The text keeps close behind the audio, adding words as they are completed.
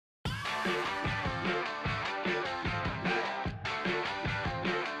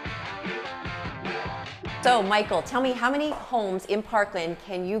So Michael, tell me, how many homes in Parkland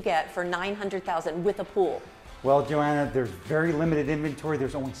can you get for $900,000 with a pool? Well, Joanna, there's very limited inventory.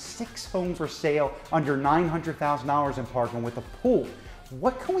 There's only 6 homes for sale under $900,000 in Parkland with a pool.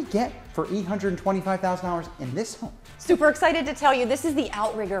 What can we get for $825,000 in this home? Super excited to tell you, this is the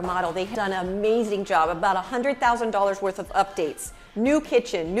Outrigger model. They've done an amazing job, about $100,000 worth of updates. New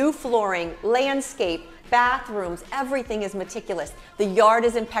kitchen, new flooring, landscape, bathrooms, everything is meticulous. The yard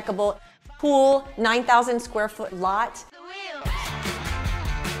is impeccable. Pool, 9,000 square foot lot.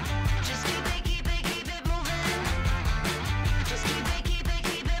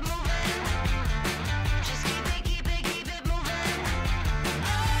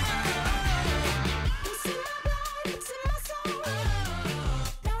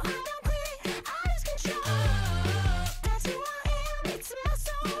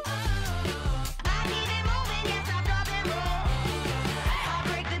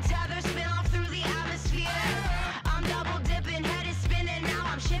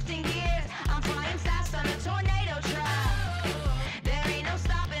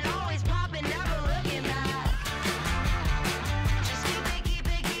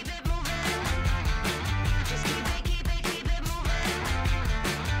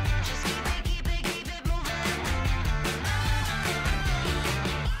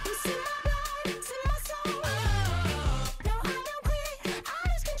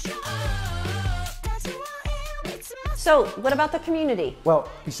 So what about the community? Well,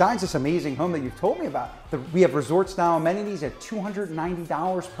 besides this amazing home that you've told me about, we have resort-style amenities at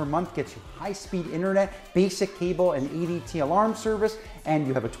 $290 per month, gets you high-speed internet, basic cable, and ADT alarm service, and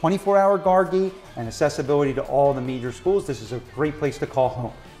you have a 24-hour guard gate and accessibility to all the major schools. This is a great place to call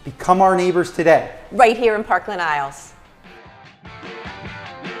home. Become our neighbors today. Right here in Parkland Isles.